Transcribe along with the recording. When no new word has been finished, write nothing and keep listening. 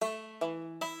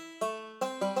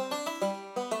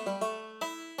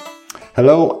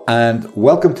Hello and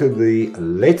welcome to the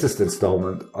latest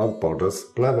installment of Borders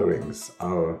Bletherings,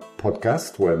 our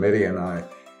podcast where Mary and I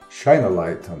shine a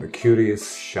light on the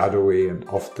curious, shadowy and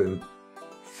often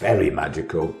very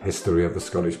magical history of the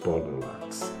Scottish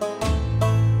borderlands.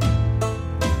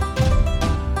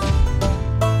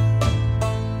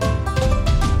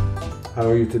 How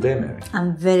are you today, Mary?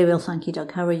 I'm very well, thank you,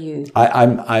 Doug. How are you?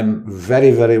 I'm very,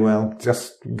 very well.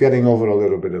 Just getting over a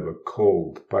little bit of a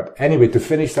cold. But anyway, to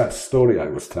finish that story I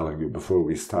was telling you before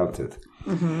we started.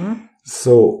 Mm-hmm.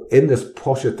 So in this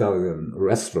posh Italian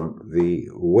restaurant, the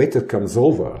waiter comes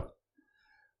over,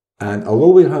 and although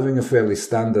we're having a fairly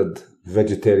standard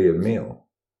vegetarian meal,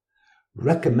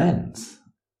 recommends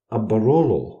a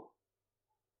Barolo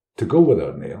to go with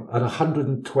our meal at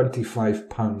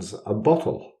 £125 a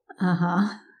bottle. Uh-huh.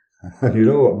 And you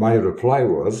know what my reply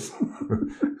was?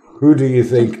 Who do you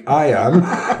think I am?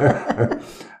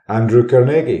 Andrew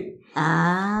Carnegie.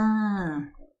 Ah.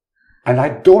 And I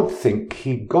don't think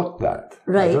he got that.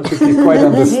 Right. I don't think he quite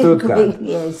understood that.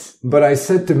 Yes. But I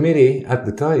said to Miri at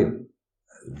the time,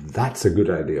 that's a good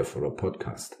idea for a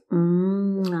podcast.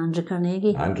 Andrew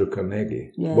Carnegie. Andrew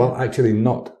Carnegie. Yeah. Well, actually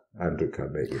not Andrew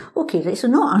Carnegie. Okay, right, so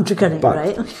not Andrew Carnegie, But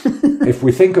right? if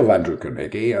we think of Andrew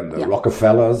Carnegie and the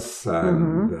Rockefellers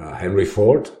and Henry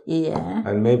Ford, Yeah.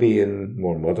 and maybe in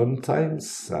more modern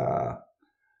times,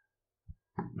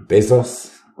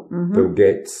 Bezos, Bill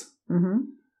Gates,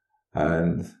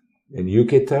 and in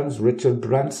UK terms, Richard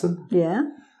Branson, Yeah.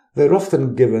 they're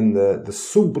often given the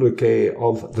sobriquet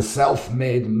of the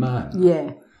self-made man.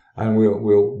 Yeah. And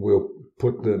we'll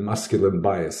put the masculine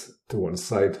bias to one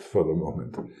side for the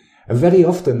moment. And very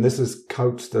often this is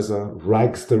couched as a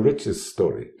rags to riches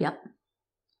story. Yep.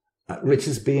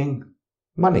 Riches being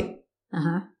money.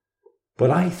 Uh-huh. But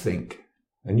I think,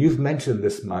 and you've mentioned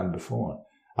this man before,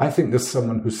 I think there's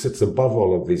someone who sits above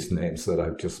all of these names that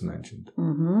I've just mentioned.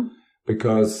 Mm-hmm.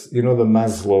 Because, you know, the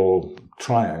Maslow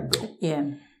triangle.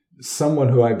 Yeah. Someone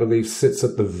who I believe sits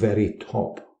at the very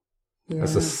top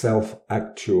as a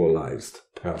self-actualized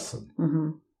person. Mm-hmm.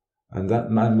 And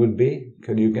that man would be,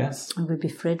 can you guess? It would be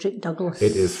Frederick Douglass.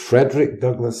 It is Frederick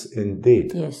Douglass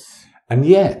indeed. Yes. And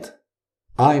yet,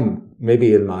 I'm,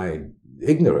 maybe in my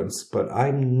ignorance, but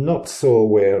I'm not so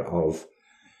aware of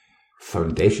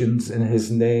foundations in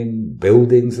his name,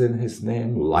 buildings in his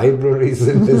name, libraries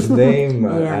in his name,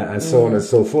 and so on and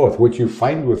so forth, which you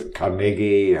find with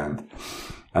Carnegie and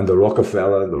the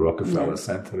Rockefeller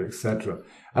Center, etc.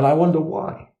 And I wonder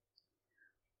why.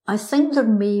 I think there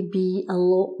may be a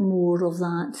lot more of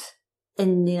that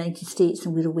in the United States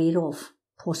than we're aware of,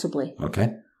 possibly.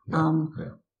 Okay.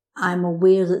 I'm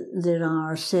aware that there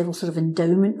are several sort of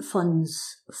endowment funds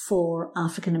for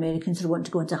African Americans who want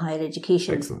to go into higher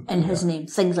education in his name,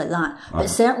 things like that. But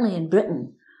certainly in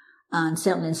Britain and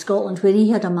certainly in Scotland, where he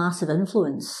had a massive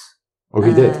influence. Oh,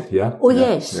 he did, yeah? Oh,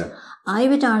 yes. Yeah. I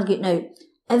would argue, now,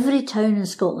 every town in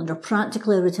Scotland, or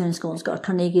practically every town in Scotland's got a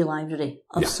Carnegie Library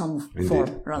of some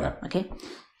form, rather, okay?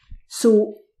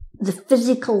 So the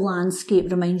physical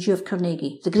landscape reminds you of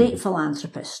Carnegie, the great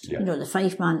philanthropist, you know, the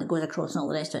Fife man that goes across and all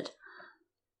the rest of it.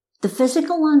 The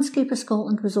physical landscape of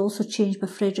Scotland was also changed by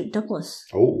Frederick Douglass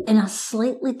in a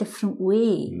slightly different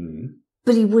way.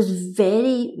 But he was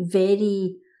very,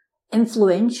 very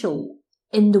influential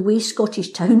in the way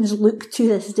Scottish towns look to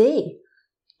this day,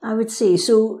 I would say.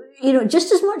 So, you know,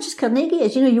 just as much as Carnegie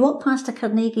is, you know, you walk past a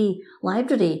Carnegie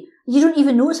library, you don't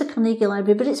even know it's a Carnegie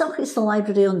library, but it's the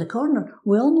library on the corner.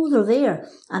 We all know they're there.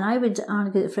 And I would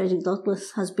argue that Frederick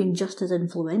Douglass has been just as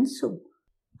influential.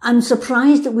 I'm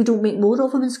surprised that we don't make more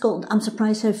of him in Scotland. I'm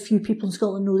surprised how few people in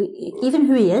Scotland know even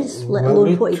who he is, let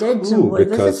alone what he did and what he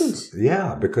visited.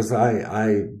 Yeah, because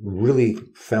I really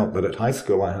felt that at high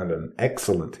school I had an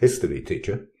excellent history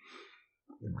teacher.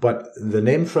 But the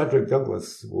name Frederick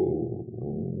Douglass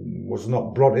was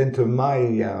not brought into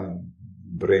my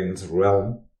brain's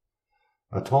realm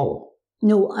at all.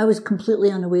 No, I was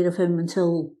completely unaware of him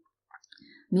until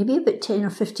maybe about 10 or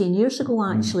 15 years ago,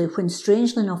 actually, when,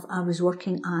 strangely enough, I was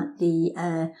working at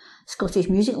the Scottish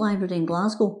Music Library in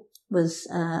Glasgow with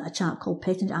a chap called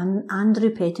Andrew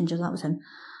Pettinger, that was him.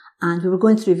 And we were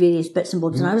going through various bits and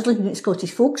bobs, and I was looking at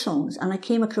Scottish folk songs, and I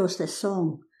came across this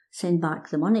song, Send Back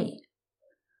the Money.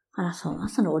 And I thought,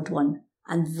 that's an odd one.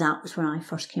 And that was when I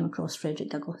first came across Frederick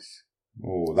Douglass.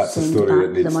 Oh, that's a story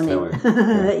that needs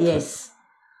telling. Yes.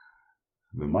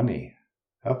 The money.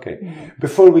 Okay. Yeah.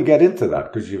 Before we get into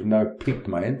that, because you've now piqued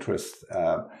my interest,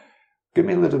 give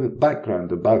me a little bit of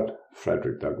background about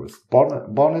Frederick Douglass.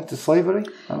 Born into slavery?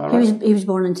 Am I right? He was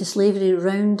born into slavery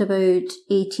around about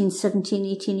 1817,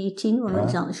 1818. We're not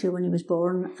exactly sure when he was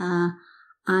born.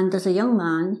 And as a young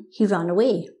man, he ran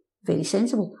away. Very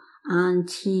sensible. and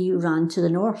he ran to the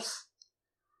north.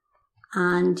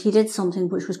 And he did something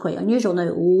which was quite unusual.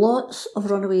 Now, lots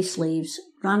of runaway slaves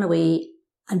ran away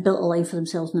and built a life for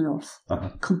themselves in the north.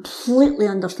 Completely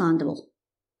understandable.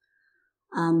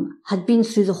 Had been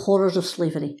through the horrors of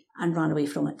slavery and ran away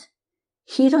from it.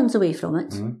 He runs away from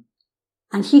it,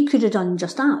 and he could have done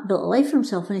just that, built a life for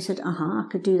himself, and he said, I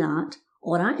could do that,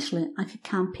 or actually, I could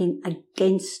campaign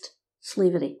against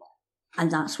slavery.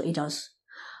 And that's what he does.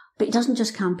 But he doesn't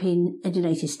just campaign in the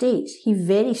United States. He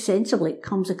very sensibly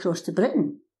comes across to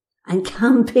Britain and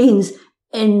campaigns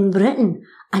in Britain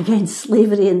against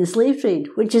slavery and the slave trade,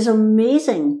 which is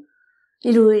amazing.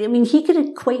 You know, I mean, he could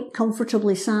have quite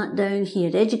comfortably sat down. He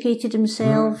had educated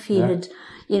himself. He had,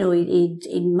 you know,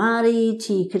 he'd married.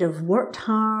 He could have worked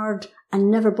hard and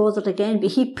never bothered again.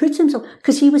 But he put himself,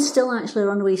 because he was still actually a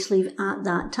runaway slave at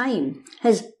that time.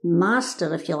 His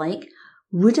master, if you like,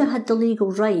 would have had the legal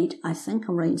right, I think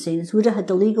I'm right in saying this, would have had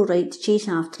the legal right to chase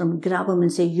after him, grab him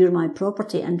and say, you're my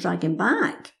property, and drag him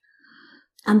back.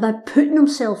 And by putting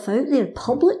himself out there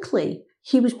publicly,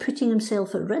 he was putting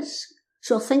himself at risk.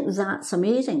 So I think that's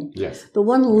amazing. Yes. The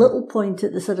one little point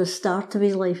at the sort of start of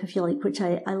his life, if you like, which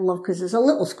I love because there's a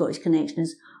little Scottish connection,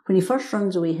 is when he first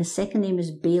runs away, his second name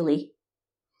is Bailey.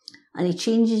 And he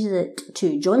changes it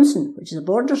to Johnson, which is a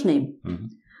border's name. Mm-hmm.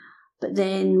 But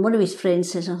then one of his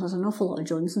friends says, there's an awful lot of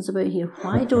Johnsons about here.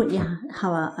 Why don't you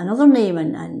have another name?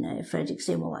 And Frederick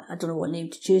said, well, I don't know what name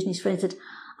to choose. And his friend said,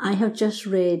 I have just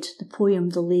read the poem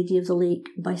The Lady of the Lake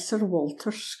by Sir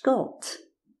Walter Scott.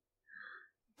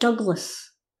 Douglas.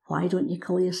 Why don't you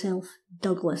call yourself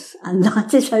Douglas? And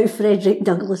that is how Frederick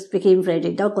Douglass became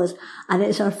Frederick Douglass. And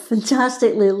it's a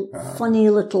fantastically funny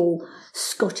little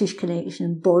Scottish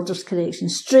connection, borders connection,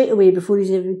 straight away before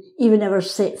he's even ever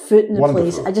set foot in the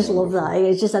place. I just love that.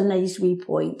 It's just a nice wee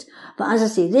point. But as I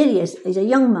say, there he is. He's a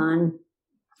young man.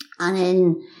 And in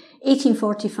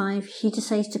 1845, he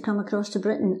decides to come across to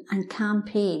Britain and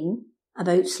campaign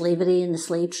about slavery and the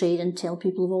slave trade and tell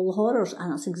people of all the horrors.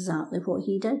 And that's exactly what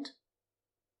he did.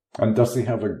 And does he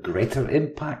have a greater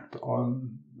impact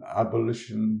on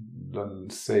abolition than,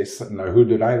 say, now who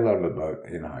did I learn about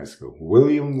in high school?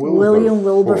 William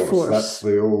Wilberforce. That's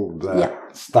the old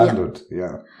standard,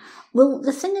 yeah. Well,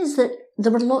 the thing is that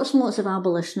there were lots and lots of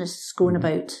abolitionists going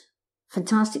about,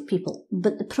 fantastic people.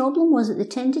 But the problem was that they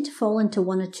tended to fall into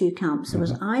one or two camps. There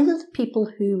was either the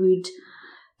people who would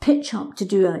pitch up to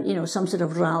do some sort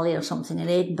of rally or something in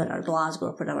Edinburgh or Glasgow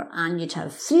or whatever, and you'd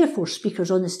have 3 or 4 speakers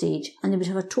on the stage, and they would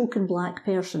have a token black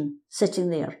person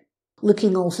sitting there,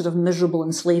 looking all sort of miserable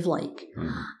and slave-like.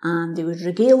 And they would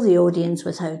regale the audience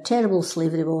with how terrible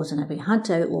slavery was and how we had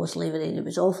to outlaw slavery, and it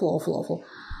was awful, awful, awful.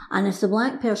 And if the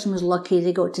black person was lucky,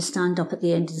 they got to stand up at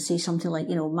the end and say something like,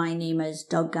 my name is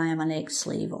Doug, I am an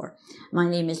ex-slave, or my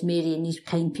name is Mary and these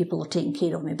kind people are taking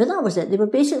care of me. But that was it. They were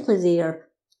basically there.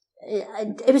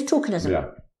 It was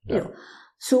tokenism,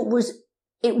 So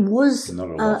it was not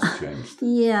a lot's changed.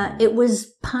 Yeah, it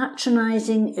was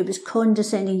patronising. It was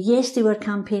condescending. Yes, they were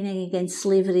campaigning against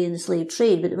slavery and the slave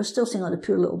trade, but they were still saying, "Oh, the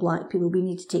poor little black people. We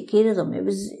need to take care of them." It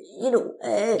was, so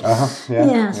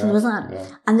there was that. Yeah.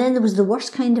 And then there was the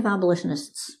worst kind of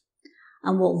abolitionists.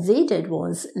 And what they did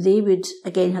was they would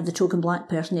again have the token black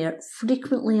person there,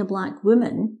 frequently a black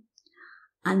woman.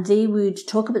 And they would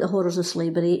talk about the horrors of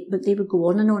slavery, but they would go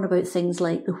on and on about things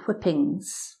like the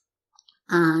whippings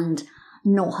and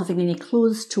not having any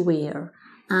clothes to wear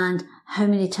and how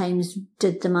many times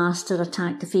did the master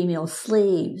attack the female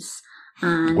slaves.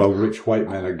 And rich white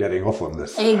men are getting off on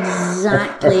this.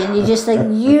 Exactly. And you just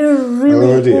think, you're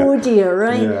really, oh dear,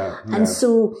 right? Yeah. And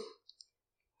so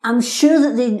I'm sure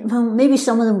that maybe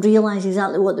some of them realised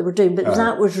exactly what they were doing, but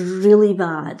that was really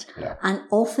bad. Yeah. And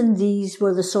often these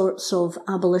were the sorts of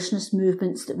abolitionist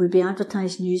movements that would be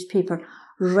advertised in the newspaper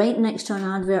right next to an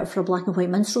advert for a black and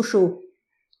white minstrel show.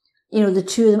 The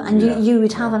two of them. And you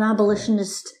would have an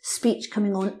abolitionist speech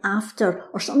coming on after,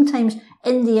 or sometimes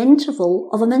in the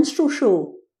interval of a minstrel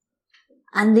show.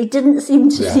 And they didn't seem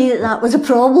to see that was a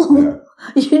problem.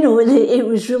 Yeah. It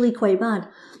was really quite bad.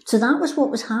 So that was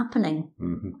what was happening.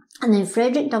 Mm-hmm. And then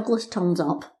Frederick Douglass turns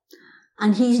up,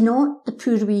 and he's not the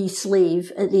poor wee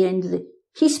slave at the end of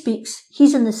he speaks,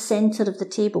 he's in the centre of the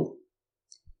table.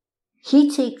 He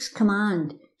takes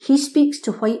command. He speaks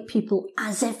to white people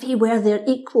as if he were their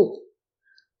equal.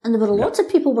 And there were lots of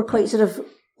people were quite sort of,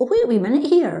 oh, wait a wee minute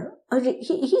here.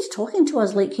 He's talking to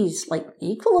us like he's like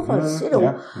equal of us,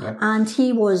 Yeah. And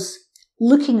he was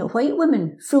looking at white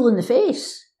women full in the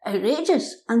face.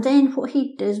 Outrageous. And then what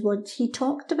he did was he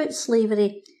talked about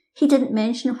slavery. He didn't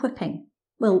mention whipping.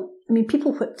 Well,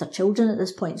 people whipped their children at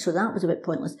this point, so that was a bit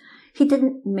pointless. He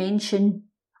didn't mention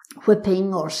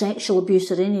whipping or sexual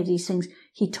abuse or any of these things.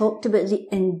 He talked about the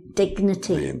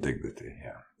indignity. The indignity,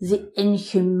 yeah. The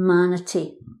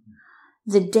inhumanity.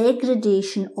 The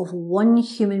degradation of one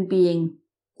human being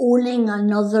owning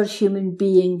another human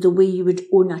being the way you would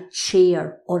own a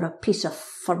chair or a piece of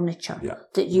furniture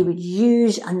that you would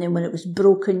use, and then when it was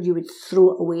broken you would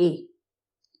throw it away.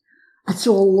 And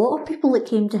so a lot of people that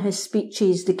came to his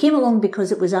speeches, they came along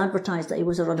because it was advertised that he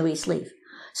was a runaway slave.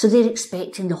 So they're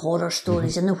expecting the horror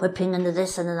stories and the whipping and the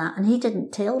this and the that, and he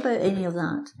didn't tell about any of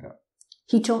that. Yeah.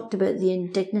 He talked about the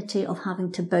indignity of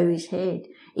having to bow his head.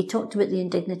 He talked about the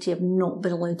indignity of not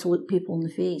being allowed to look people in the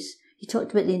face. He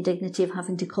talked about the indignity of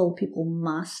having to call people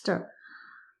master.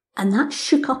 And that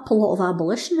shook up a lot of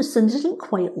abolitionists, and they didn't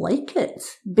quite like it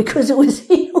because it was,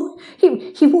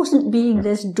 he wasn't being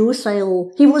this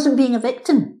docile, he wasn't being a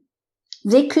victim.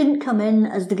 They couldn't come in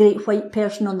as the great white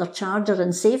person on their charger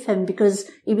and save him because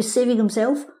he was saving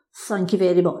himself. Thank you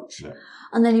very much. Yeah.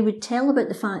 And then he would tell about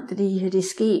the fact that he had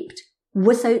escaped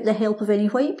without the help of any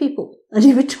white people. And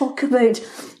he would talk about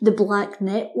the black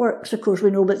networks. Of course,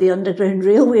 we know about the Underground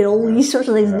Railway, all these sorts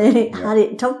of things. And then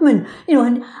Harriet Tubman,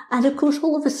 and of course,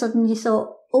 all of a sudden you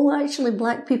thought, oh, actually,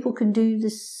 black people can do the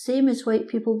same as white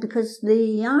people because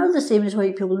they are the same as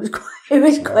white people. It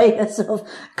was quite a sort of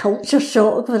culture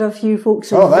shock for a few folks.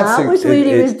 So that was where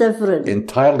it was different.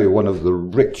 Entirely one of the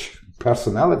rich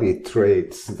personality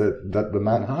traits that the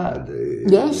man had.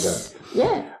 Yes.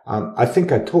 Yeah. I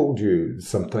think I told you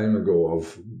some time ago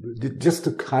of, just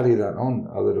to carry that on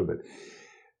a little bit,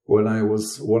 when I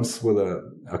was once with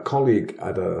a colleague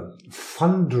at a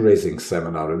fundraising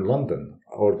seminar in London,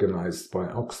 organised by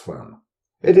Oxfam.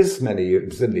 It is many years, it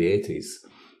was in the 80s,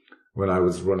 when I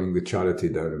was running the charity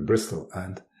down in Bristol,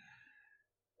 and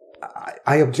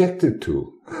I objected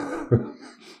to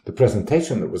the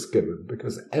presentation that was given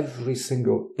because every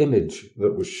single image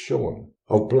that was shown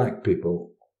of black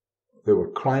people, they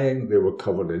were crying, they were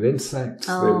covered in insects.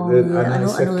 And I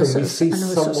said, can we see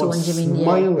someone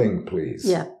smiling, please?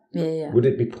 Yeah. Would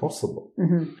it be possible?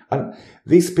 Mm-hmm. And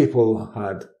these people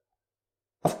had,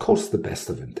 of course, the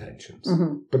best of intentions,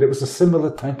 but it was a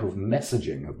similar type of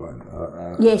messaging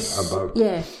about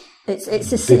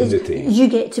It's dignity. You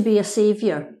get to be a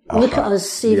saviour. Look at us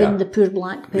saving the poor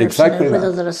black person, exactly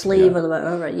whether they're a slave or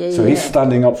whatever. So he's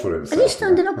standing up for himself. And he's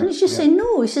standing up and he's just saying,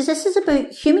 no, he says, this is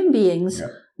about human beings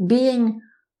being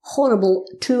horrible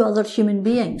to other human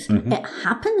beings. Mm-hmm. It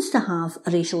happens to have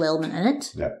a racial element in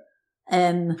it. Yeah.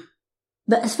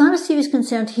 But as far as he was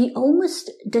concerned, he almost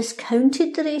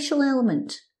discounted the racial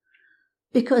element.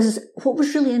 Because what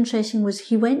was really interesting was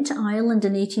he went to Ireland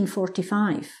in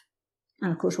 1845.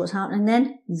 And of course, what's happening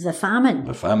then? The famine.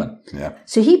 The famine, yeah.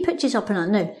 So he pitches up on that.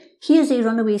 Now, he is a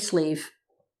runaway slave.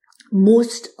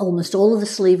 Almost all of the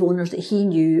slave owners that he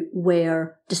knew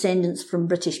were descendants from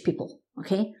British people.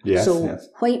 Okay? Yes,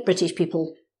 white British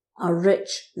people are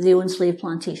rich. They own slave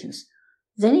plantations.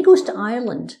 Then he goes to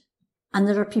Ireland and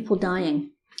there are people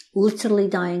dying, literally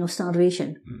dying of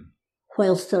starvation,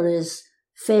 whilst there is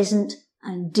pheasant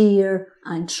and deer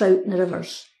and trout in the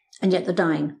rivers. And yet they're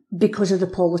dying because of the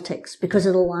politics, because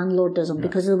of the landlordism,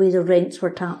 because of the way the rents were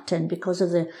tapped in, because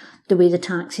of the way the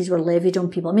taxes were levied on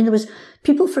people. I mean,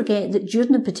 people forget that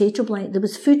during the potato blight, there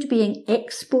was food being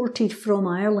exported from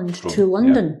Ireland to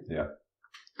London. Yeah.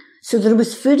 So there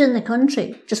was food in the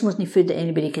country, just wasn't food that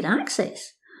anybody could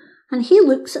access. And he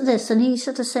looks at this and he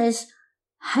sort of says,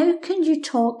 how can you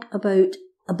talk about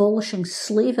abolishing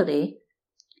slavery,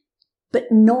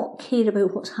 but not care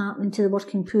about what's happening to the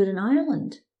working poor in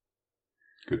Ireland?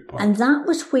 Good point. And that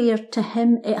was where, to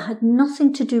him, it had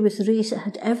nothing to do with race. It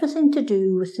had everything to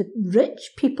do with the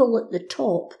rich people at the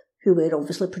top, who were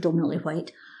obviously predominantly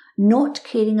white, not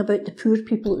caring about the poor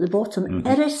people at the bottom,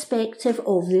 irrespective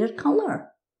of their colour.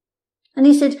 And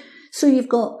he said, so you've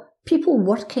got people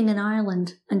working in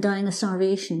Ireland and dying of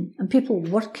starvation, and people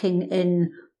working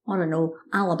in, I don't know,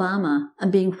 Alabama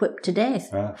and being whipped to death.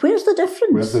 Where's the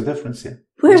difference? Where's the difference, yeah?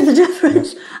 Where's the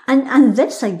difference? And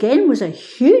this, again, was a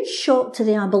huge shock to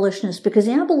the abolitionists, because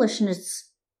the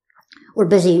abolitionists were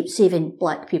busy saving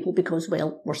black people because,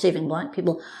 well, we're saving black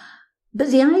people.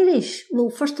 But the Irish, well,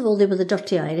 first of all, they were the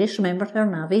dirty Irish, remember, our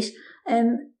navvies.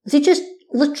 They just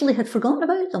literally had forgotten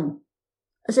about them.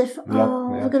 As if,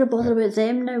 we're going to bother about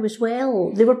them now as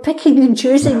well. They were picking and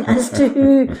choosing as to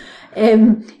who,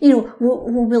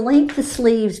 we like the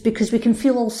slaves because we can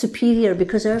feel all superior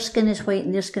because our skin is white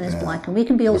and their skin is black, and we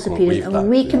can be all superior and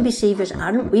we can be saviours.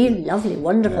 Aren't we lovely,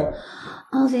 wonderful? Yeah.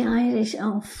 Oh, the Irish,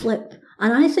 flip.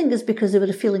 And I think it's because they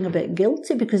were feeling a bit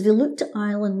guilty, because they looked at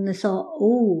Ireland and they thought,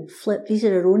 oh, flip, these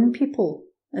are our own people,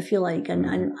 if you like,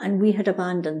 and we had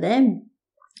abandoned them.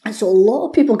 And so a lot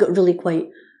of people got really quite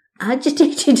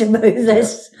agitated about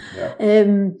this. Yeah.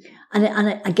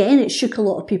 And again, it shook a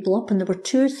lot of people up, and there were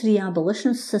 2 or 3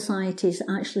 abolitionist societies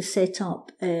that actually set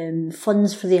up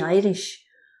funds for the Irish,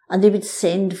 and they would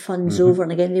send funds over,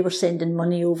 and again, they were sending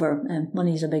money over.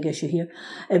 Money is a big issue here,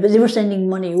 but they were sending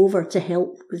money over to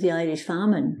help with the Irish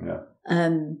famine. Yeah.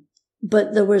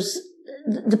 But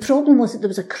the problem was that there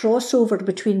was a crossover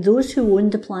between those who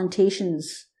owned the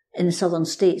plantations in the southern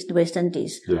states, the West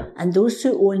Indies, and those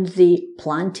who owned the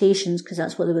plantations, because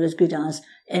that's what they were as good as,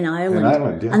 in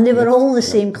Ireland. And they were all the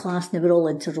same class, and they were all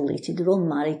interrelated. They were all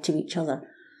married to each other.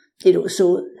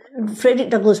 So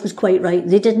Frederick Douglass was quite right.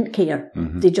 They didn't care.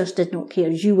 They just did not care.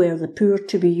 You were the poor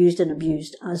to be used and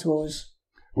abused, as was.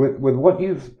 With what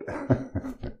you've...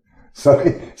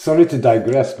 sorry to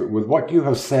digress, but with what you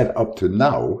have said up to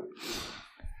now,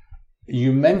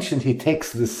 you mentioned he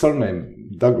takes the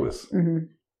surname Douglas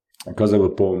because of a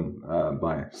poem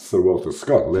by Sir Walter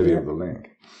Scott, Lady of the Lake.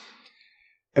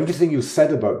 Everything you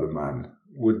said about the man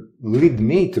would lead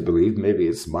me to believe, maybe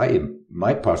it's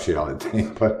my partiality,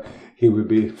 but he would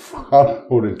be far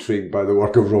more intrigued by the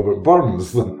work of Robert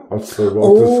Burns than of Sir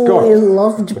Walter Scott. Oh, he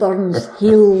loved Burns.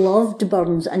 He loved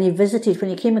Burns. And he visited,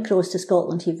 when he came across to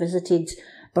Scotland, he visited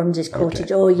Burns's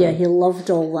cottage. Okay. Oh, yeah, he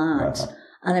loved all that.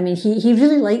 And I mean, he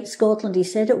really liked Scotland. He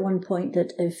said at one point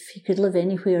that if he could live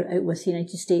anywhere out with the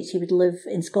United States, he would live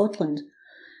in Scotland.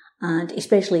 And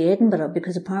especially Edinburgh,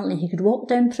 because apparently he could walk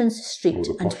down Princes Street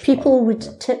and people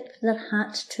would tip their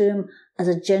hat to him as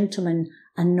a gentleman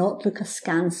and not look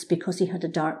askance because he had a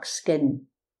dark skin.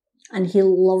 And he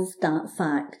loved that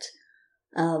fact.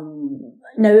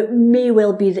 Now, it may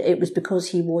well be that it was because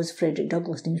he was Frederick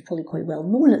Douglass, and he was probably quite well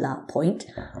known at that point,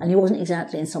 and he wasn't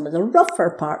exactly in some of the rougher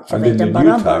parts of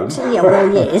Edinburgh. But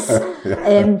yes.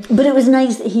 But it was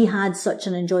nice that he had such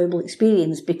an enjoyable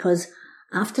experience, because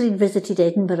after he'd visited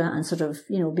Edinburgh and sort of,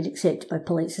 been accepted by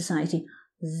polite society,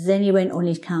 then he went on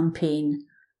his campaign,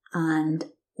 and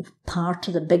part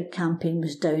of the big campaign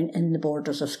was down in the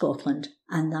borders of Scotland,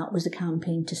 and that was the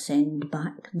campaign to send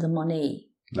back the money.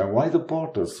 Now, why the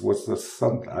borders? Was there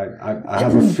some... I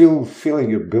have a feeling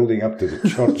you're building up to the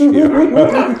church here.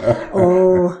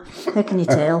 Oh, how can you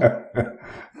tell?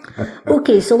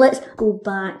 Okay, so let's go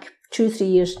back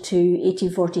 2-3 years to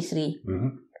 1843.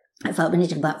 In fact, we need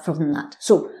to go back further than that.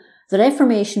 So, the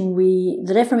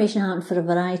Reformation happened for a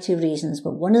variety of reasons,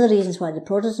 but one of the reasons why the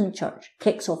Protestant Church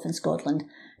kicks off in Scotland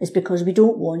is because we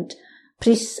don't want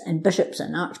priests and bishops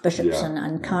and archbishops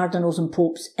and cardinals and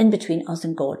popes in between us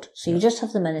and God. So you just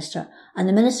have the minister, and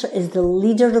the minister is the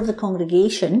leader of the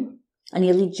congregation, and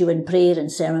he leads you in prayer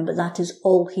and sermon, but that is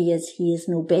all he is. He is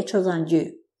no better than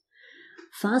you.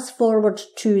 Fast forward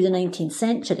to the 19th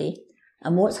century,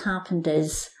 and what's happened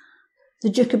is the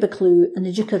Duke of Buccleuch and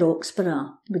the Duke of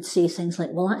Roxburgh would say things like,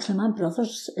 well, actually, my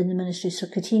brother's in the ministry, so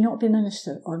could he not be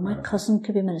minister? Or my cousin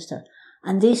could be minister.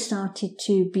 And they started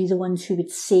to be the ones who would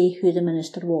say who the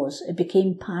minister was. It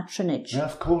became patronage. Yeah,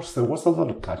 of course, there was a lot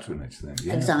of patronage then.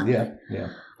 Yeah, exactly. Yeah.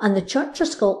 And the Church of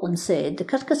Scotland said, the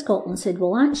Kirk of Scotland said,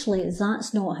 well, actually,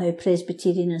 that's not how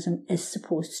Presbyterianism is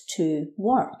supposed to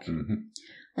work.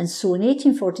 And so in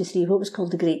 1843, what was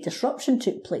called the Great Disruption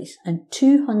took place, and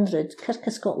 200 Kirk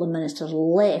of Scotland ministers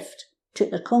left, took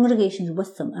their congregations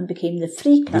with them, and became the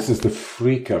Free Kirk. This is the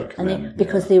Free Kirk then.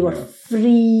 Because they were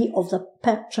free of the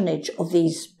patronage of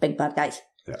these big bad guys,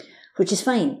 which is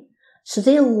fine. So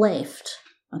they left,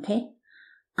 okay?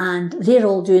 And they're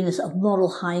all doing this moral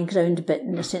high ground bit,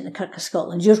 and they're saying to the Kirk of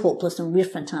Scotland, you're hopeless and we're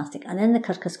fantastic. And then the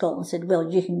Kirk of Scotland said, well,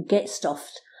 you can get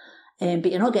stuffed,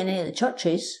 but you're not getting any of the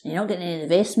churches, and you're not getting any of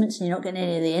the vestments, and you're not getting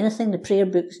any of the anything, the prayer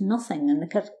books, nothing. And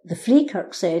the Free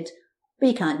Kirk said, well,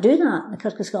 you can't do that. And the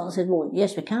Kirk of Scotland said, well,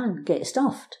 yes, we can, get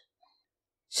stuffed.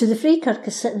 So the Free Kirk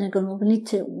is sitting there going, well, we need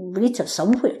to have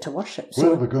somewhere to worship. So,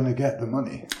 where are we going to get the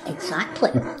money? Exactly.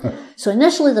 So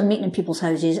initially they're meeting in people's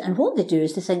houses, and what they do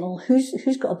is they think, well,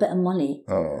 who's got a bit of money?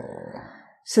 Oh.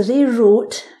 So they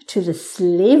wrote to the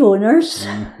slave owners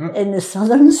in the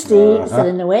southern states and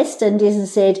in the West Indies and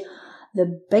said,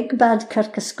 the big bad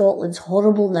Kirk of Scotland's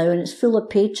horrible now, and it's full of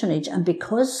patronage. And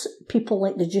because people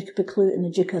like the Duke of Buccleuch and the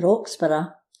Duke of Roxburgh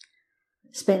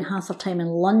spent half their time in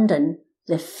London,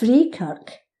 the Free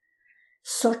Kirk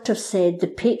sort of said the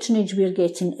patronage we're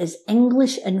getting is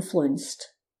English influenced.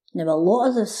 Now, a lot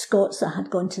of the Scots that had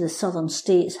gone to the southern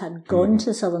states had gone to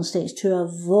the southern states to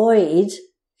avoid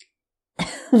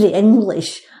the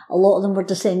English. A lot of them were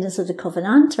descendants of the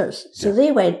Covenanters. So they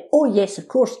went, oh yes, of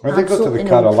course. Well, they go to the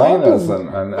Carolinas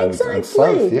and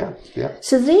south, yeah.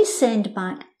 So they send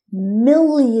back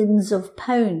millions of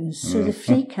pounds so the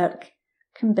Free Kirk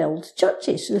can build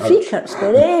churches. So the Free Kirk's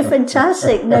going, hey,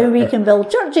 fantastic, now we can build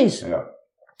churches. Yeah.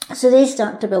 So they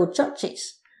start to build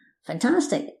churches.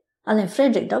 Fantastic. And then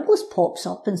Frederick Douglass pops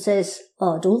up and says,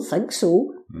 oh, I don't think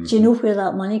so. Mm-hmm. Do you know where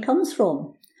that money comes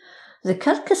from? The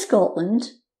Kirk of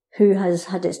Scotland, who has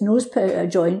had its nose put out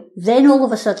of joint, then all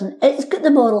of a sudden it's got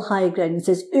the moral high ground and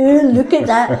says, oh, look at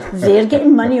that. They're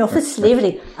getting money off of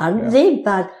slavery. Aren't they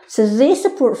bad? So they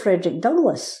support Frederick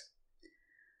Douglass.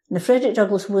 Now, Frederick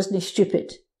Douglass wasn't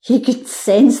stupid. He could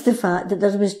sense the fact that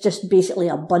there was just basically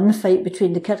a bun fight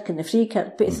between the Kirk and the Free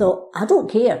Kirk, but he thought, I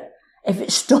don't care. If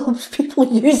it stops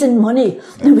people using money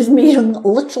that was made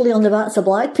literally on the backs of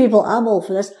black people, I'm all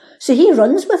for this. So he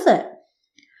runs with it.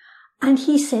 And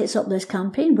he sets up this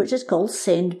campaign, which is called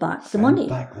Send Back the Money.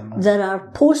 There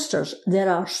are posters, there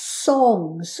are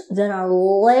songs, there are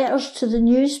letters to the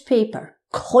newspaper,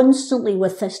 constantly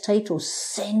with this title,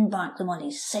 Send Back the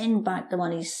Money, Send Back the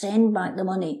Money, Send Back the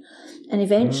Money. And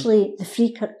eventually the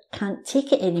Free Kirk can't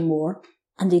take it anymore,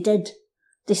 and they did.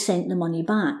 They sent the money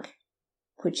back,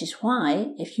 which is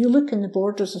why, if you look in the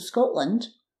borders of Scotland,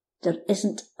 there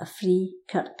isn't a Free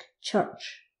Kirk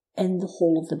church in the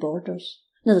whole of the borders.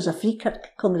 Now, there's a Free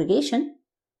Kirk congregation.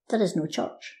 There is no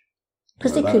church.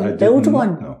 Because they couldn't build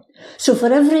one. No. So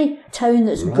for every town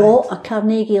that's got a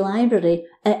Carnegie Library,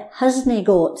 it hasn't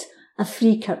got a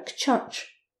Free Kirk church.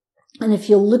 And if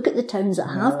you look at the towns that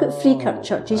have got Free Kirk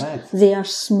churches, they are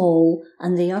small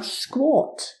and they are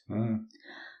squat. Mm.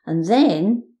 And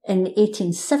then, in the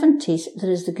 1870s,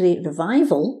 there is the Great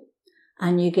Revival,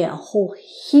 and you get a whole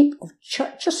heap of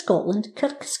Church of Scotland,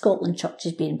 Kirk of Scotland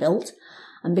churches being built.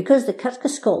 And because the Kirk of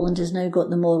Scotland has now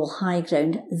got the moral high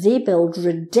ground, they build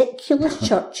ridiculous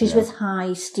churches with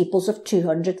high steeples of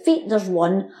 200 feet. There's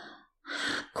one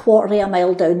quarter of a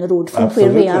mile down the road from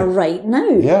where we are right now.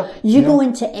 Yeah. You go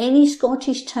into any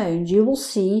Scottish town, you will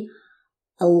see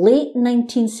a late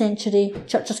 19th century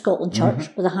Church of Scotland church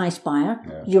with a high spire.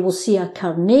 Yeah. You will see a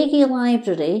Carnegie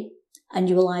Library, and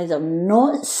you will either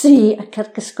not see a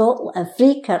Kirk of Scotland, a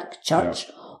Free Kirk church,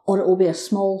 or it will be a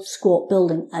small squat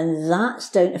building, and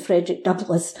that's down to Frederick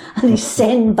Douglass, and he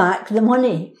sent back the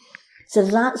money. So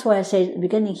that's why I said at the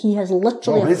beginning, he has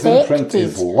literally affected,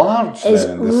 is large is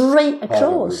right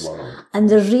across. And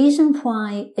the reason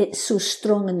why it's so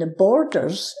strong in the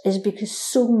borders is because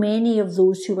so many of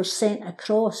those who were sent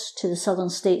across to the southern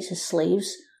states as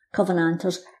slaves,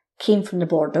 Covenanters, came from the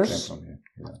borders.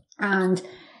 And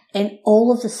in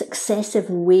all of the successive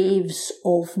waves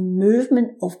of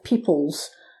movement of peoples,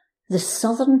 the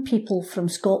southern people from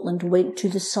Scotland went to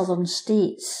the southern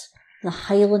states. The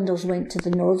Highlanders went to the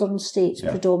northern states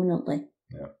predominantly.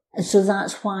 Yeah. And so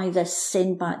that's why this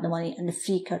Send Back the Money and the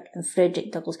Free Kirk and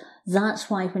Frederick Douglass, that's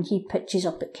why when he pitches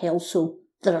up at Kelso,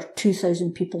 there are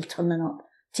 2,000 people turning up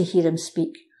to hear him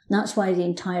speak. That's why the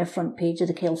entire front page of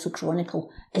the Kelso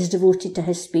Chronicle is devoted to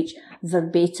his speech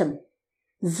verbatim.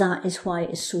 That is why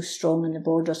it's so strong in the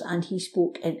borders, and he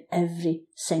spoke in every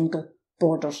single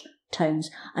borders towns.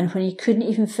 And when he couldn't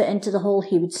even fit into the hall,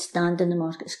 he would stand in the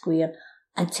market square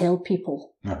and tell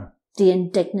people the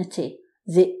indignity,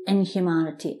 the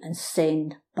inhumanity, and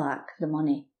send back the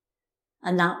money.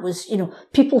 And that was,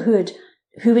 people who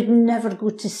would never go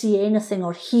to see anything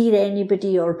or hear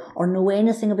anybody or know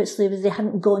anything about slavery. They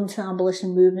hadn't gone to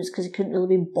abolition movements because they couldn't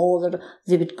really be bothered.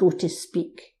 They would go to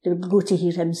speak. They would go to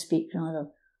hear him speak, rather.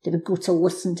 They would go to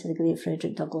listen to the great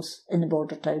Frederick Douglass in the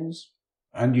border towns.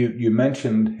 And you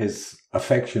mentioned his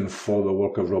affection for the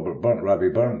work of Rabbie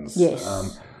Burns.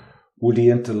 Yes. Would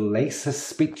he interlace his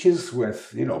speeches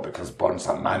with, because Burns,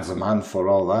 a man's a man for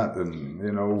all that, and,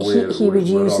 he would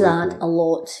use that a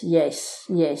lot, yes.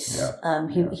 Yeah.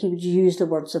 He would use the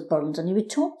words of Burns, and he would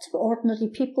talk to ordinary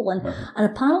people, and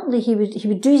apparently he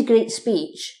would do his great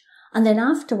speech, and then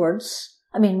afterwards,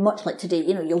 much like today,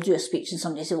 you'll do a speech and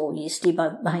somebody says, you stay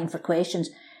behind for questions.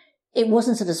 It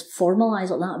wasn't sort of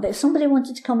formalised like that, but if somebody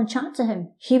wanted to come and chat to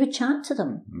him, he would chat to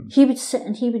them. Mm. He would sit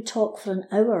and he would talk for an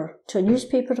hour to a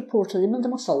newspaper reporter. They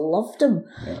must have loved him.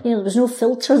 Yeah. There was no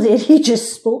filter there. He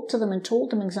just spoke to them and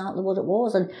told them exactly what it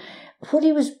was. And what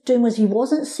he was doing was he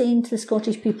wasn't saying to the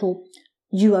Scottish people,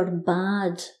 you are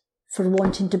bad for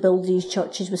wanting to build these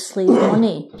churches with slave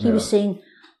money. He was saying,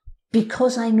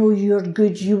 because I know you're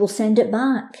good, you will send it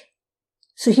back.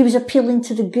 So he was appealing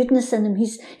to the goodness in him.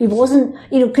 He wasn't,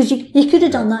 because he could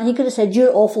have done that. He could have said,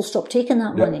 you're awful, stop taking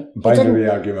that money. Binary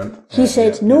argument. He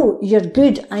said, no, you're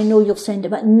good. I know you'll send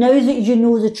it back. Now that you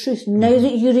know the truth, now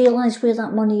that you realise where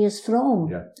that money is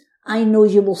from, I know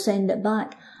you will send it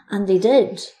back. And they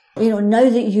did. Now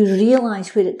that you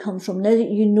realise where it comes from, now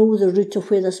that you know the root of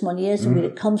where this money is and where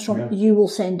it comes from, you will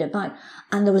send it back.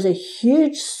 And there was a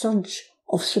huge surge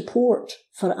of support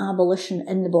for abolition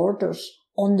in the borders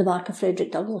on the back of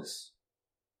Frederick Douglass.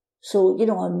 So, you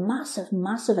know, a massive,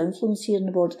 massive influence here in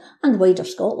the borders, and wider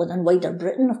Scotland and wider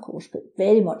Britain, of course, but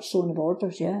very much so in the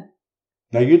borders, yeah.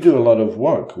 Now, you do a lot of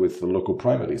work with the local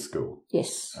primary school.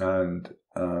 Yes. And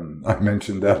I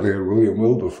mentioned earlier William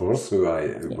Wilberforce, who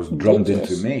was drummed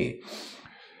into me.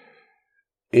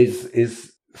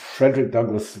 Is Frederick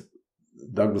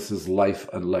Douglass's life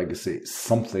and legacy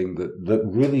something that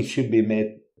really should be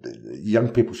made, young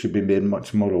people should be made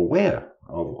much more aware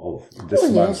of this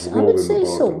man's role in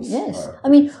the borders? Yes. I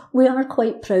mean, we are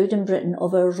quite proud in Britain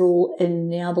of our role in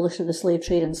the abolition of the slave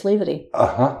trade and slavery.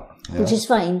 Yeah. Which is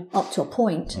fine up to a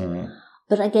point. Mm-hmm.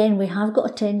 But again, we have got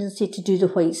a tendency to do the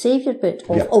white saviour bit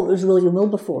of, it was William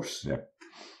Wilberforce. Yeah.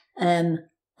 And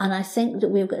I think that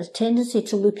we've got a tendency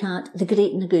to look at the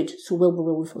great and the good, so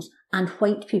Wilberforce, and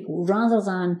white people, rather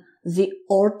than the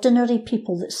ordinary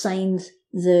people that signed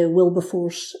the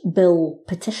Wilberforce Bill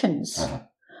petitions.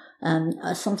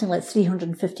 Uh-huh. Something like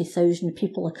 350,000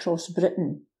 people across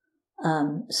Britain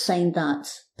signed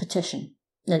that petition.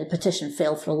 Now, the petition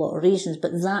fell for a lot of reasons,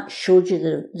 but that showed you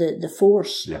the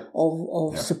force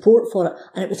of support for it.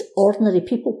 And it was ordinary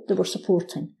people that were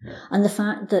supporting. Yeah. And the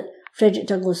fact that Frederick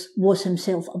Douglass was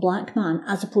himself a black man,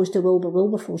 as opposed to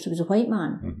Wilberforce, who was a white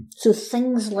man. Mm-hmm. So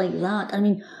things like that. I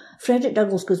mean, Frederick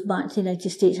Douglass goes back to the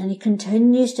United States and he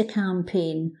continues to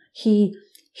campaign.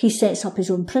 He sets up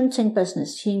his own printing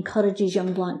business. He encourages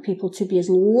young black people to be as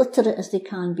literate as they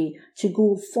can be, to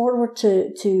go forward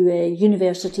to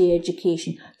university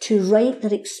education, to write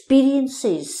their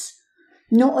experiences,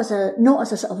 not as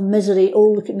a sort of misery,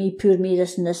 oh, look at me, poor me,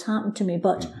 this and this happened to me,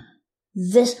 but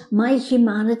my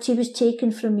humanity was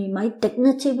taken from me, my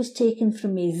dignity was taken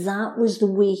from me. That was the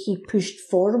way he pushed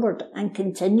forward and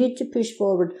continued to push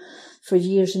forward for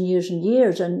years and years and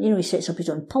years. And, you know, he sets up his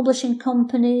own publishing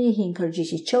company. He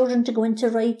encourages his children to go into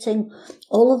writing.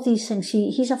 All of these things.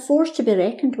 He's a force to be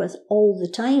reckoned with all the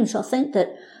time. So I think that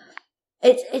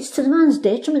it's to the man's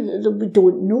detriment that we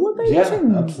don't know about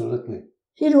him. Yeah, absolutely.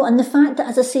 You know, and the fact that,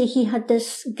 as I say, he had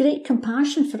this great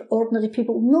compassion for ordinary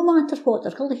people, no matter what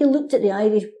their colour. He looked at the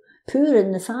Irish poor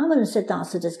and the famine and said,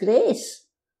 that's a disgrace.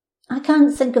 I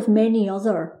can't think of many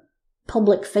other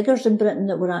public figures in Britain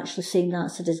that were actually saying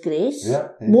that's a disgrace. Yeah,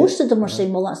 most of them were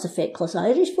saying, well, that's the feckless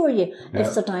Irish for you. Yeah.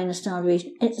 If they're dying of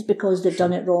starvation, it's because they've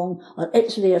done it wrong, or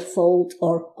it's their fault,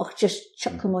 or just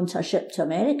chuck them onto a ship to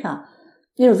America.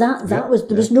 You know, there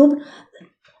was no...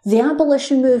 The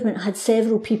abolition movement had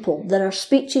several people. There are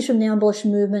speeches from the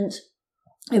abolition movement.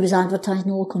 It was advertised in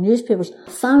the local newspapers.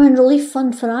 Famine relief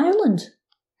fund for Ireland.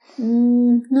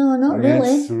 No, not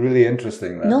really. It's really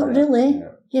interesting. Not really. Yeah.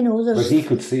 You know, but he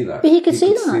could see that. But he could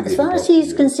see that. As far as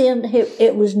he's concerned,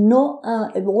 it was not.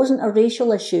 It wasn't a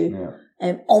racial issue.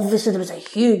 Yeah. Obviously, there was a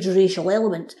huge racial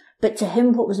element, but to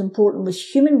him, what was important was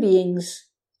human beings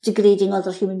degrading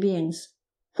other human beings,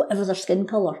 whatever their skin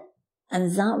colour,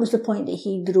 and that was the point that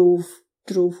he drove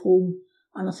home.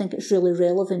 And I think it's really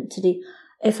relevant today.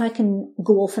 If I can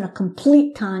go off on a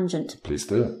complete tangent, please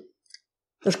do.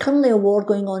 There's currently a war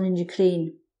going on in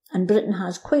Ukraine. And Britain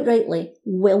has, quite rightly,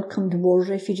 welcomed war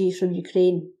refugees from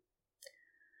Ukraine.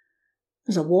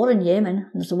 There's a war in Yemen,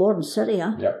 there's a war in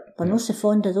Syria. We're not so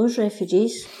fond of those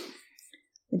refugees.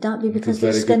 Would that be because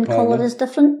their skin colour is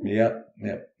different? Yeah.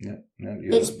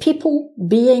 It's people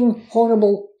being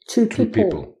horrible to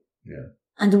people. Yeah.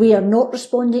 And we are not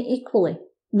responding equally.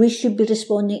 We should be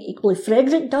responding equally.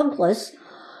 Frederick Douglass,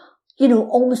 you know,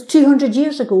 almost 200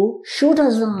 years ago, showed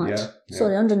us that.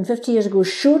 150 years ago,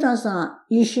 showed us that.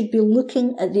 You should be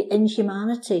looking at the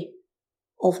inhumanity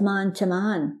of man to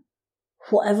man,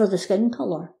 whatever the skin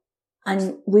colour.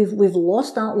 And we've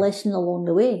lost that lesson along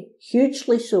the way,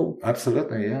 hugely so.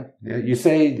 Absolutely, yeah. You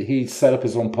say he set up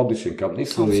his own publishing company,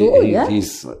 so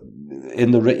he's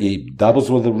he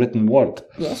dabbles with the written word.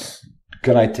 Yes.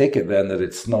 Can I take it then that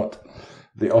it's not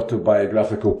the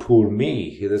autobiographical poor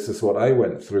me? This is what I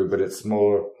went through, but it's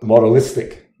more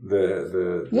moralistic.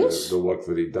 The work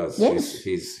that he does. Yes.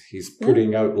 He's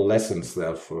putting out lessons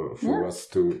there for us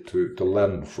to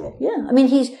learn from. Yeah. I mean,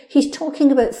 he's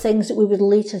talking about things that we would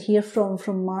later hear from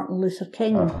Martin Luther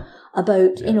King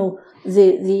about, you know,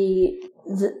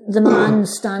 the man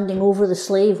standing over the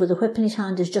slave with a whip in his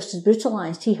hand is just as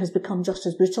brutalized. He has become just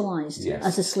as brutalized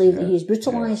as the slave that he is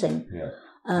brutalizing.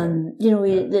 You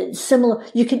know, similar.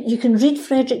 You can read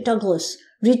Frederick Douglass,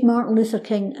 read Martin Luther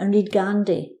King, and read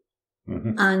Gandhi.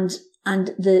 Mm-hmm. And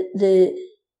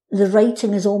the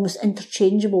writing is almost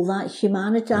interchangeable. That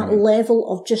humanity, that level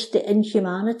of just the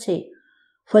inhumanity,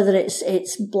 whether it's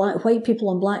white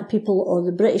people and black people or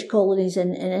the British colonies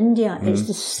in India, it's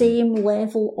the same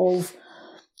level of,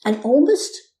 and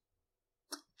almost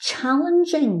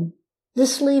challenging the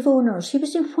slave owners. He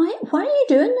was saying, why are you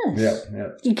doing this? Yeah.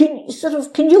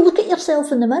 Can you look at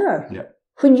yourself in the mirror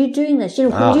when you're doing this? You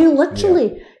know, when you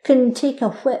literally can take a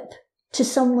whip to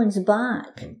someone's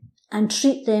back and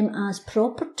treat them as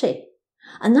property.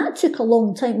 And that took a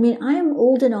long time. I mean, I am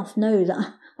old enough now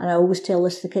that, and I always tell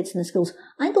this to the kids in the schools,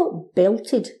 I got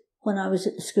belted when I was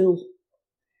at the school.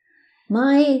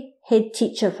 My head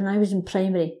teacher when I was in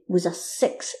primary was a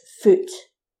 6-foot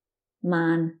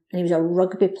man, and he was a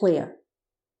rugby player.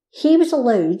 He was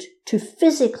allowed to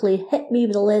physically hit me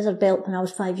with a leather belt when I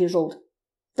was 5 years old.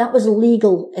 That was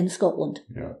illegal in Scotland.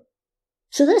 Yeah.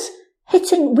 So this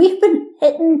hitting, we've been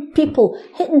hitting people,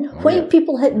 hitting white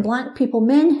people, hitting black people,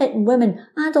 men hitting women,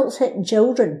 adults hitting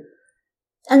children.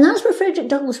 And that's what Frederick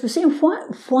Douglass was saying. Why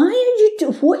are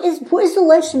you what is the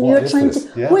lesson you're trying to,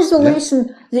 what is the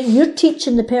lesson that you're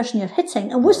teaching the person you're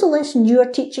hitting, and what's the lesson you're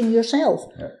teaching yourself?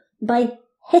 By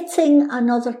hitting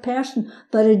another person,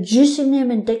 by reducing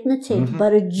them in dignity, by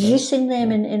reducing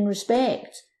them in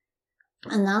respect.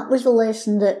 And that was the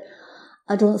lesson that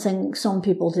I don't think some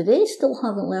people today still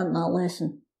haven't learnt that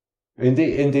lesson.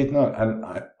 Indeed not. And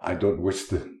I don't wish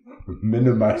to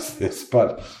minimise this,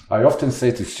 but I often say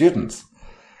to students,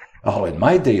 in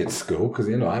my day at school, because,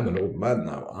 you know, I'm an old man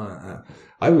now,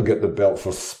 I would get the belt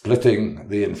for splitting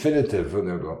the infinitive, and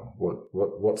they go,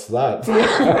 what's that?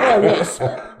 Yes.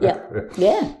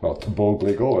 Yeah. Well, to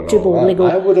boldly go.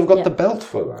 I would have got the belt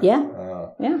for that. Yeah.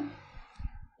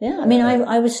 I mean,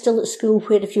 I was still at school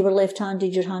where if you were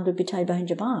left-handed, your hand would be tied behind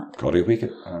your back. Corrie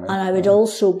Wicket. And I would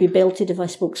also be belted if I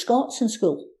spoke Scots in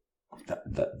school.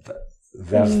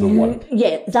 That's the one.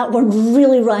 Yeah, that one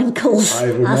really rankles. I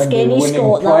remember Ask any winning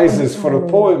Scot prizes for a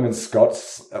poem in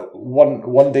Scots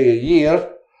one day a year.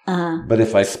 But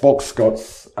if I spoke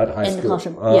Scots at high school,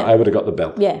 I would have got the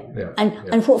belt.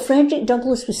 And what Frederick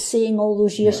Douglass was saying all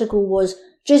those years ago was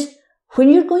just, when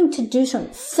you're going to do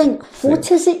something, think.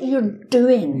 What is it you're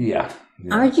doing? Yeah.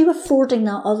 Are you affording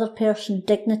that other person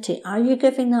dignity? Are you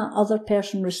giving that other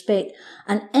person respect?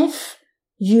 And if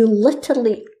you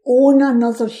literally own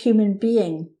another human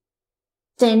being,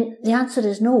 then the answer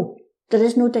is no. There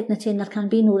is no dignity and there can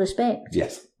be no respect.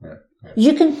 Yes.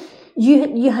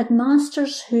 You had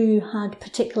masters who had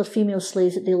particular female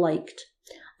slaves that they liked,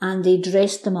 and they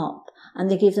dressed them up, and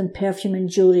they gave them perfume and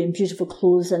jewellery and beautiful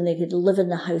clothes, and they could live in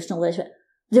the house and all that.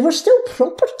 They were still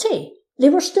property. They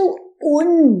were still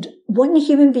owned. One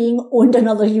human being owned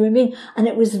another human being. And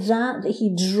it was that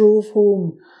he drove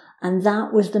home. And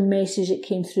that was the message that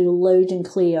came through loud and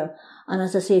clear. And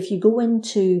as I say, if you go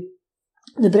into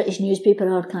the British Newspaper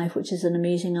Archive, which is an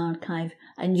amazing archive,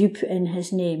 and you put in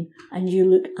his name and you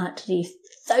look at the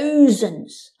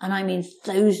thousands, and I mean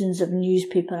thousands of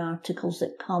newspaper articles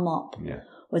that come up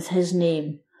with his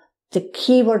name, the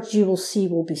keywords you will see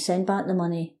will be send back the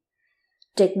money,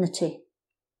 dignity,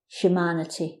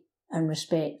 humanity, and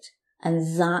respect.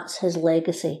 And that's his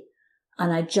legacy.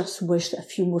 And I just wish that a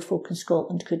few more folk in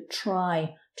Scotland could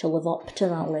try to live up to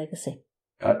that legacy.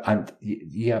 And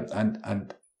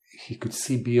he could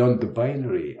see beyond the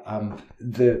binary.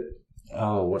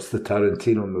 What's the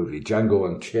Tarantino movie? Django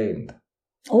Unchained.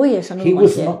 Oh yes, I know. He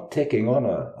was not taking on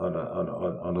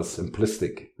a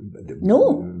simplistic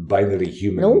binary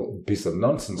human piece of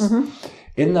nonsense.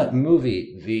 In that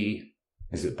movie,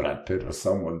 is it Brad Pitt or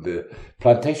someone? The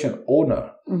plantation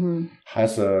owner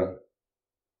has a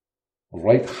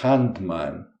right-hand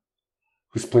man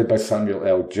who's played by Samuel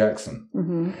L. Jackson.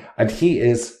 And he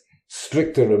is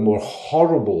stricter and more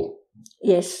horrible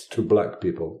to black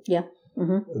people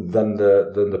than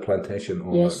the plantation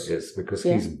owner is, because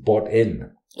he's bought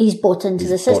in. He's bought into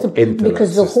the system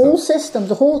because the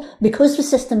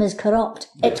system is corrupt.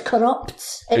 It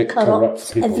corrupts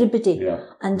everybody,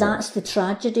 and that's the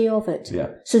tragedy of it.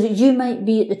 So that you might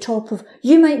be at the top of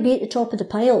the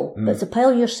pile, but if the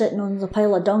pile you're sitting on is a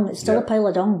pile of dung, it's still a pile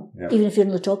of dung, even if you're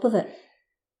on the top of it.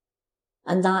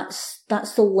 And that's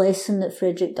the lesson that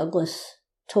Frederick Douglass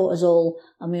taught us all,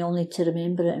 and we all need to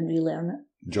remember it and relearn it.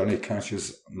 Johnny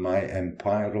Cash's "My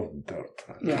Empire of Dirt."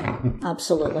 Yeah,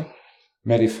 absolutely.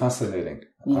 Very fascinating.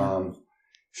 Yeah.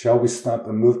 Shall we start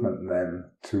the movement then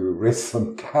to raise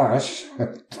some cash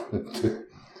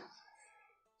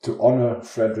to honour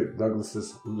Frederick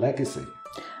Douglass's legacy?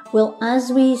 Well,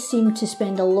 as we seem to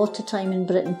spend a lot of time in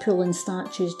Britain pulling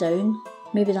statues down,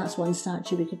 maybe that's one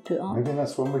statue we could put up. Maybe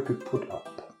that's one we could put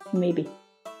up. Maybe.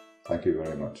 Thank you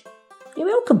very much. You're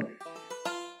welcome.